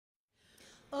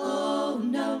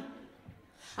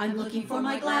I'm looking for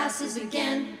my glasses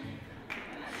again.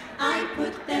 I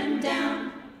put them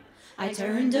down. I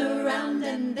turned around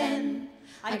and then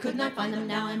I could not find them.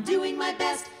 Now I'm doing my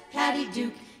best Patty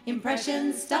Duke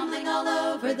impressions, stumbling all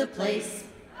over the place.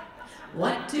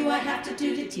 What do I have to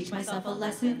do to teach myself a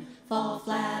lesson? Fall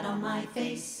flat on my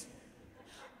face.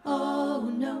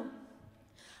 Oh no,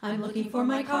 I'm looking for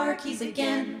my car keys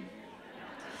again.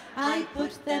 I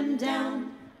put them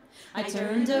down. I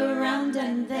turned around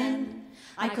and then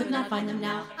I could not find them.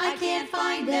 Now I can't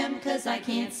find them, 'cause I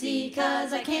can't see,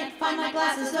 'cause I can't find my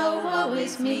glasses. Oh, woe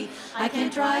is me. I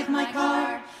can't drive my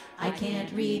car. I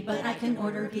can't read, but I can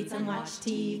order pizza and watch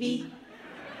TV.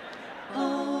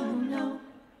 Oh no,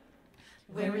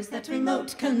 where is that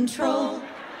remote control?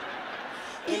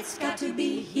 It's got to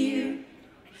be here.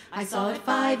 I saw it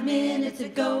 5 minutes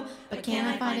ago, but can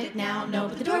I find it now? No,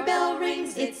 but the doorbell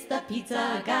rings, it's the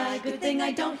pizza guy. Good thing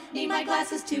I don't need my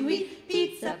glasses to eat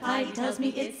pizza pie. He tells me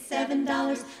it's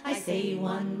 $7. I say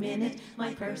 1 minute,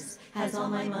 my purse has all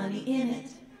my money in it.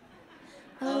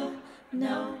 Oh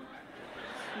no,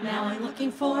 now I'm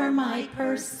looking for my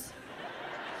purse.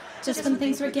 Just when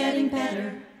things were getting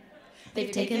better,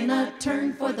 they've taken a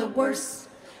turn for the worse.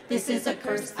 This is a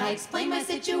curse. I explain my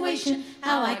situation,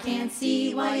 how I can't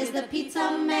see. Why is the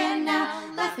pizza man now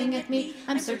laughing at me?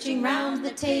 I'm searching round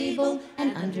the table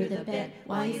and under the bed.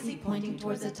 Why is he pointing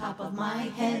towards the top of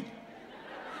my head?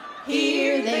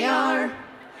 Here they are.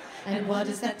 And what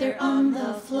is that? They're on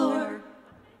the floor.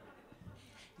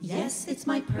 Yes, it's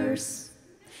my purse.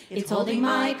 It's holding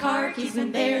my car keys,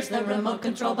 and there's the remote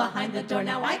control behind the door.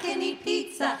 Now I can eat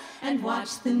pizza and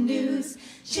watch the news.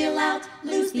 Chill out,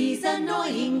 lose these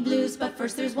annoying blues. But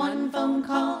first there's one phone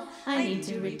call I need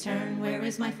to return. Where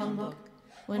is my phone book?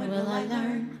 When will I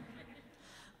learn?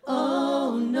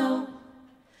 Oh no,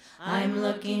 I'm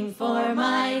looking for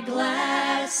my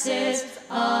glasses